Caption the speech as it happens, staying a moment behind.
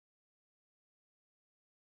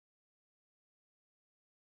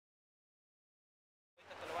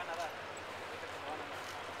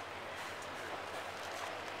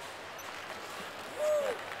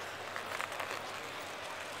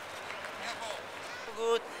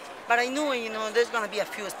good. But I knew, there's going to be a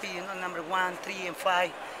few speed, number 1, 3, and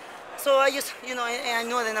 5. So I just, and I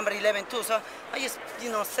know the number 11 too. So I just,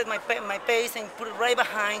 set my pace and put it right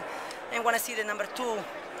behind. And when I see the number 2,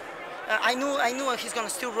 I knew he's gonna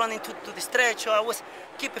still run into to the stretch. So I was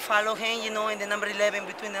keep follow him, in the number 11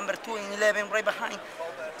 between number 2 and 11, right behind.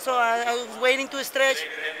 So I was waiting to stretch,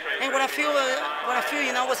 and when I feel,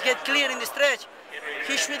 I was get clear in the stretch,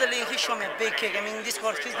 he shoot the lead. He showed me a big kick. I mean, this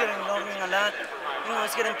horse, he's getting learning a lot.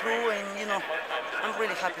 He's getting through, and I'm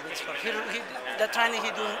really happy with this horse. That training,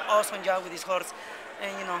 he's doing an awesome job with this horse,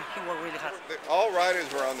 and he worked really hard. All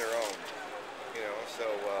riders were on their own, so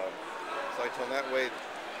I told him that way.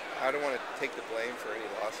 I don't want to take the blame for any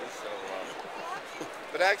losses. So,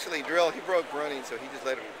 but actually, Drill, he broke running, so he just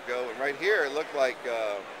let him go. And right here, it looked like,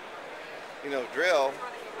 Drill,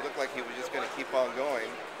 it looked like he was just going to keep on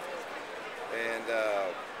going. And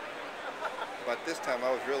but this time,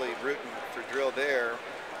 I was really rooting for Drill there.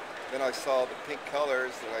 Then I saw the pink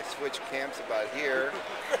colors, and I switched camps about here.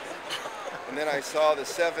 And then I saw the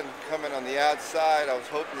 7 coming on the outside. I was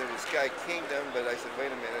hoping it was Sky Kingdom, but I said,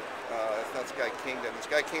 wait a minute, that's not Sky Kingdom. The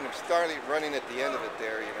Sky Kingdom started running at the end of it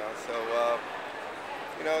there, So,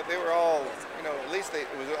 they were all, at least it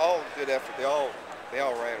was all good effort. They all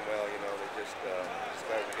ran well, They just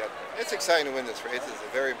glad we got. It's exciting to win this race. It's a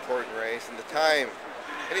very important race, and the time,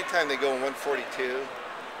 anytime they go in 142,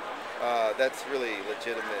 that's really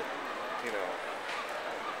legitimate,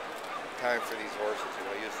 time for these horses. They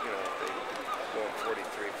go in 43,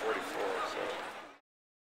 44. So.